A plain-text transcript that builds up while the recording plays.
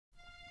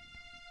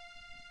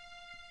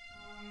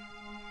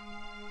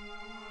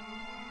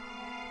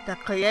The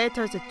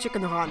creators of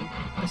Chicken Run,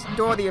 the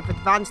story of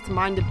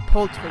advanced-minded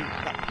poultry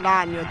that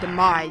plan your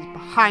demise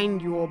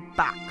behind your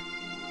back.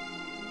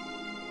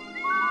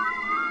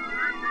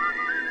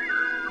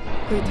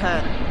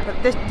 Return,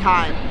 but this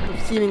time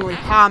with seemingly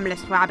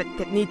harmless rabbits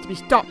that need to be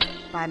stopped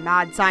by a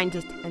mad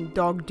scientist and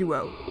dog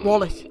duo,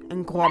 Wallace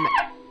and Gromit.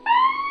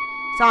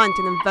 Science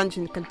and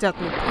invention can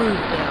certainly prove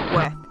their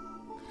worth.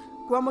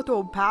 Gromit,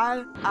 old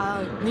pal,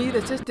 I need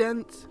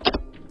assistance.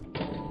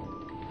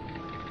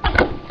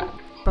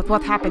 But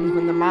what happens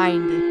when the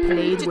mind is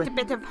played with? Just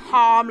a bit of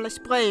harmless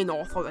brain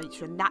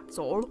alteration, that's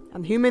all.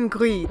 And human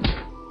greed,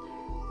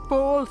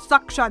 full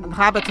suction, and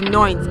rabbit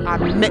annoyance are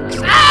mixed.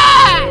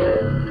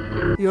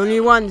 The only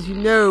ones who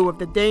know of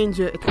the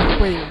danger it will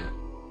bring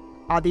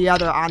are the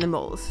other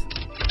animals.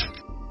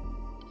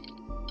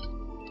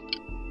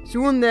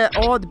 Soon their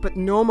odd but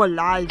normal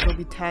lives will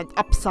be turned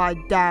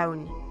upside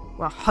down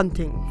while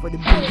hunting for the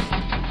beast.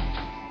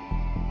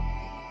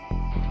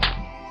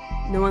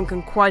 No one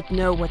can quite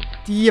know what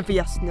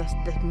deviousness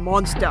this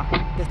monster,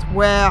 this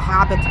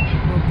were-rabbit,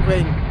 will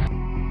bring.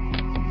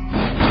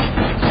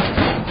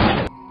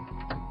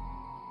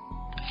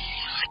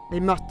 They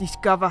must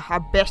discover how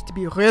best to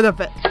be rid of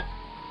it.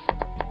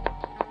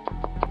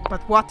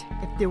 But what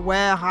if the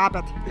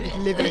were-rabbit is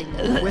living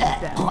with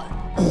them?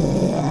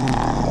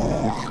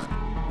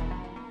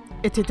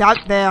 It is out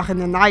there in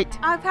the night.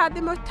 I've had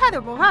the most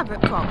terrible rabbit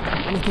problem,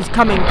 and it is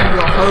coming to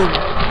your home.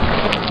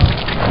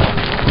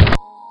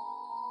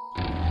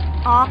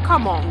 Ah,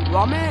 come on,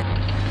 Gromit.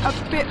 A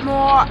bit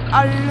more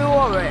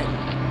alluring.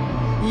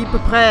 Be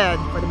prepared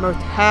for the most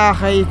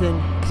hair-raising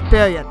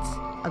experience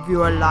of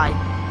your life.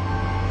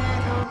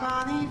 Little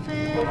bunny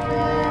up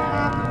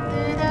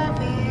to the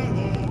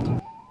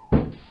village,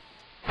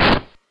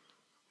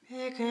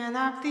 picking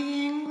up the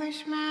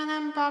Englishman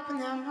and bopping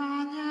him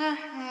on your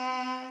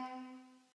head.